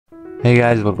Hey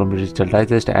guys, welcome to Digital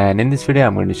Digest, and in this video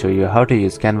I'm going to show you how to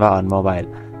use Canva on mobile.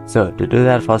 So to do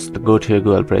that, first go to your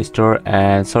Google Play Store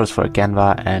and search for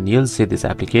Canva, and you'll see this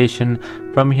application.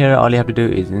 From here all you have to do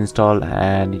is install,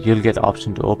 and you'll get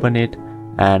option to open it,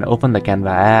 and open the Canva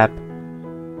app.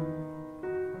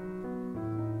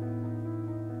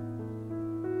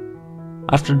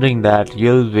 After doing that,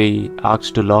 you'll be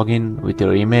asked to log in with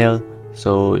your email.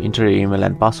 So enter your email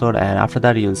and password, and after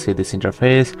that you'll see this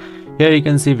interface. Here you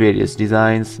can see various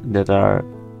designs that are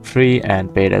free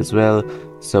and paid as well.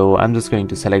 So I'm just going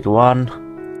to select one.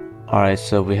 Alright,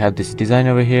 so we have this design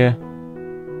over here.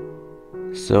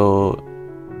 So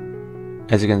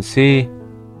as you can see,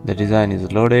 the design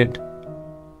is loaded,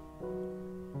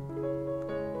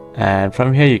 and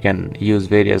from here you can use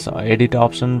various edit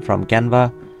options from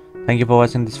Canva. Thank you for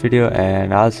watching this video,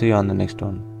 and I'll see you on the next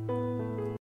one.